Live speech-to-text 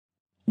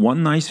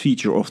One nice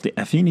feature of the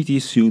Affinity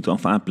suite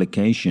of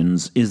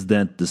applications is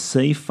that the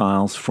save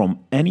files from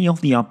any of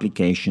the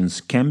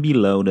applications can be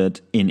loaded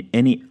in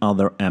any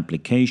other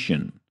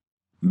application.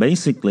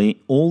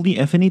 Basically, all the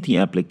Affinity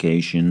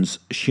applications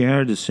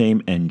share the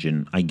same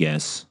engine, I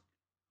guess.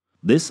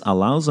 This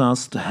allows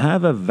us to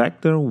have a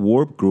vector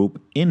warp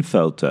group in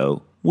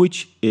Photo,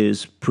 which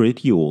is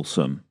pretty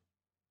awesome.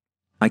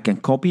 I can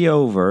copy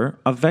over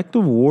a vector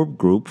warp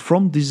group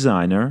from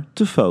Designer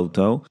to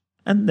Photo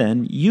and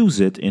then use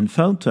it in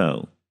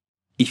Photo.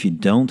 If you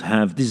don't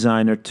have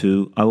Designer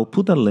 2, I will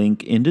put a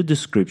link in the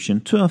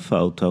description to a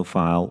photo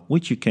file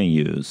which you can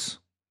use.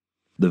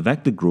 The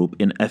vector group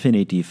in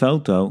Affinity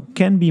Photo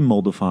can be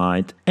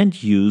modified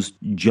and used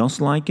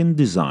just like in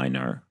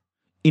Designer.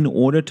 In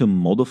order to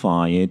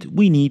modify it,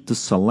 we need to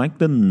select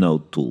the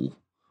Node tool.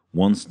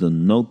 Once the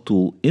Node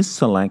tool is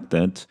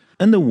selected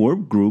and the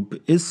warp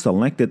group is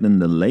selected in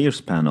the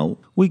Layers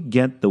panel, we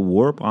get the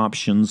warp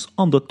options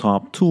on the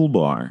top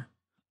toolbar.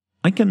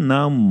 I can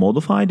now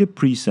modify the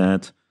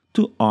preset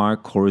to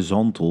arc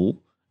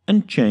horizontal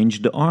and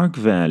change the arc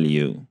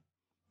value.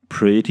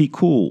 Pretty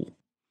cool.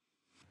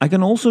 I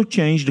can also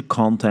change the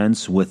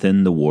contents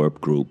within the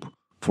warp group,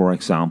 for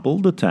example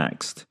the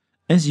text.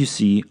 As you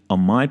see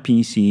on my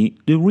PC,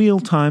 the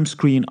real-time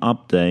screen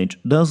update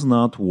does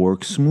not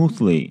work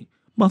smoothly,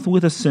 but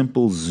with a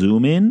simple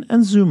zoom in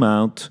and zoom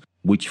out,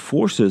 which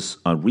forces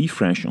a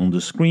refresh on the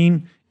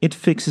screen, it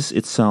fixes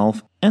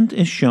itself and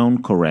is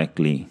shown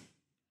correctly.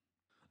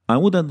 I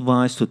would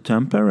advise to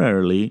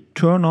temporarily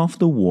turn off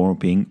the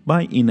warping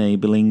by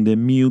enabling the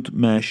Mute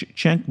Mesh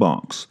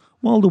checkbox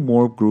while the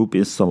warp group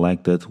is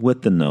selected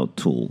with the Node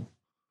tool.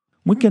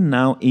 We can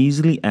now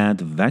easily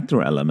add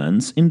vector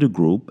elements in the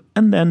group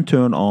and then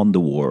turn on the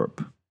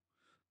warp.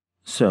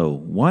 So,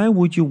 why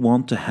would you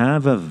want to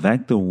have a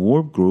vector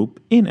warp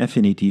group in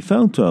Affinity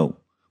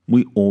Photo?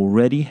 We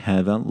already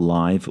have a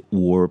live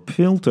warp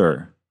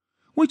filter,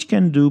 which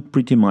can do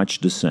pretty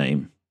much the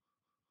same.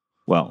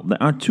 Well,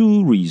 there are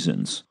two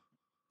reasons.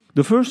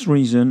 The first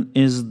reason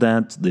is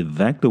that the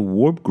vector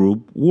warp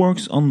group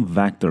works on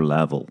vector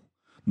level.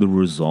 The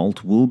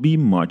result will be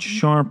much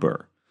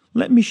sharper.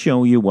 Let me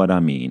show you what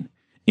I mean.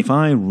 If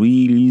I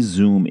really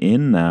zoom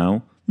in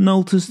now,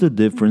 notice the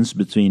difference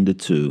between the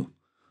two.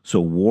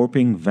 So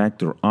warping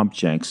vector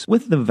objects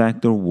with the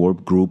vector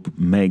warp group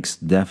makes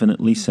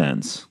definitely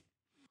sense.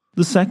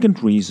 The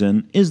second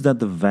reason is that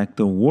the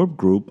vector warp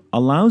group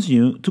allows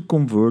you to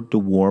convert the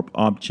warp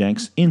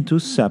objects into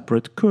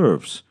separate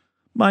curves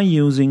by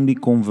using the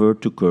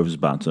Convert to Curves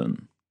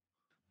button.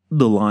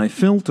 The live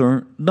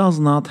filter does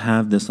not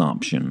have this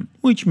option,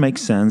 which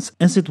makes sense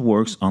as it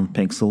works on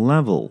pixel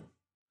level.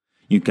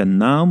 You can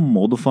now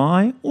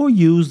modify or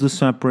use the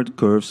separate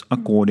curves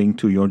according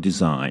to your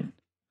design.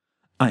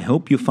 I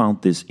hope you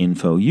found this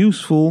info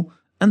useful,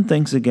 and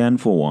thanks again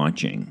for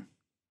watching.